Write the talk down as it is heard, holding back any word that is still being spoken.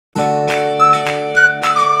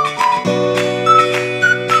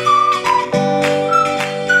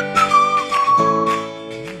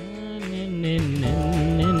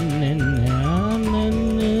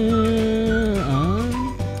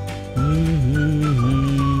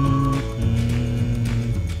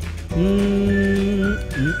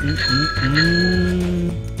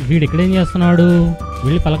వీడు ఇక్కడేం చేస్తున్నాడు?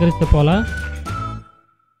 వెళ్ళి పలకరిస్తే పోలా?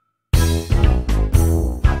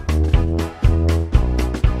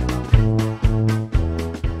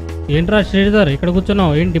 ఏంట్రా శ్రీధర్ ఇక్కడ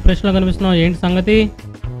కూర్చున్నావు? ఏంటి డిప్రెషన్లో కనిపిస్తున్నావు? ఏంటి సంగతి?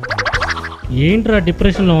 ఏంట్రా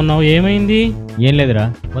డిప్రెషన్లో ఉన్నావు? ఏమైంది? ఏం లేదురా,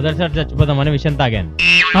 మొదటిసారి చచ్చిపోదామని విషయం తాగాను.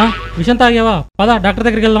 విషయం తాగావా? పదా డాక్టర్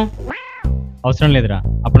దగ్గరికి వెళ్దాం. అవసరం లేదురా,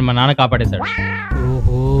 అప్పుడు మా నాన్న కాపాడేశాడు.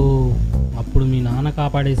 ఓహో, అప్పుడు మీ నాన్న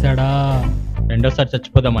కాపాడేశాడా? రెండోసారి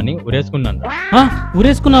చచ్చిపోదామని ఉరేసుకున్నాను.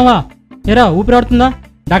 ఊరేసుకున్నావా? ఏరా ఊపిరాడుతుందా?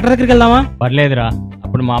 డాక్టర్ దగ్గరికి వెళ్దామా? పర్లేదురా,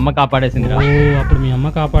 అప్పుడు మా అమ్మ కాపాడేసిందిరా. అప్పుడు మీ అమ్మ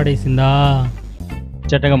కాపాడేసిందా?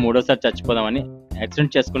 చెట్టగా మూడోసారి చచ్చిపోదామని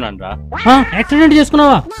యాక్సిడెంట్ చేసుకున్నాను రా. యాక్సిడెంట్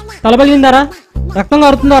చేసుకున్నావా? తల పగిలిందారా? రక్తం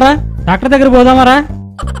కారుతుందారా? డాక్టర్ దగ్గర పోదామారా?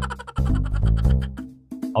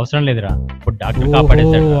 అవసరం లేదురా, అప్పుడు డాక్టర్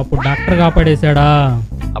కాపాడేశాడు. అప్పుడు డాక్టర్ కాపాడేశాడా?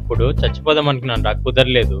 అప్పుడు చచ్చిపోదాం అనుకున్నాను రా,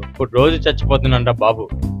 కుదరలేదు. ఇప్పుడు రోజు చచ్చిపోతున్నాను రా బాబు.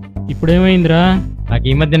 ఇప్పుడు ఏమైందిరా? నాకు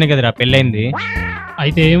ఈ మధ్యనే కదరా పెళ్ళైంది.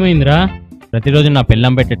 అయితే ఏమైందిరా? ప్రతిరోజు నా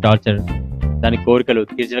పెళ్ళం పెట్టే టార్చర్, దాని కోరికలు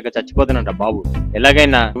తీర్చలేక చచ్చిపోతున్నాను బాబు.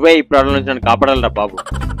 ఎలాగైనా నువ్వే ఈ ప్రాబ్లం నుంచి నన్ను కాపాడాలరా బాబు.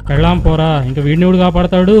 పెళ్ళాం పోరా, ఇంకా వీడిని ఎవడు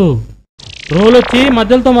కాపాడతాడు? రోల్ వచ్చి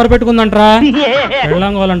మధ్యలతో మరపెట్టుకుందంటరా.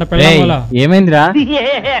 పెళ్ళాం కావాలంట. పెళ్ళాం కావాలా? ఏమైందిరా?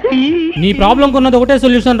 నీ ప్రాబ్లం కొన్నది ఒకటే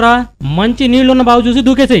సొల్యూషన్ రా, మంచి నీళ్లున్న బాగు చూసి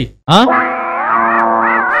దూకేసేయి.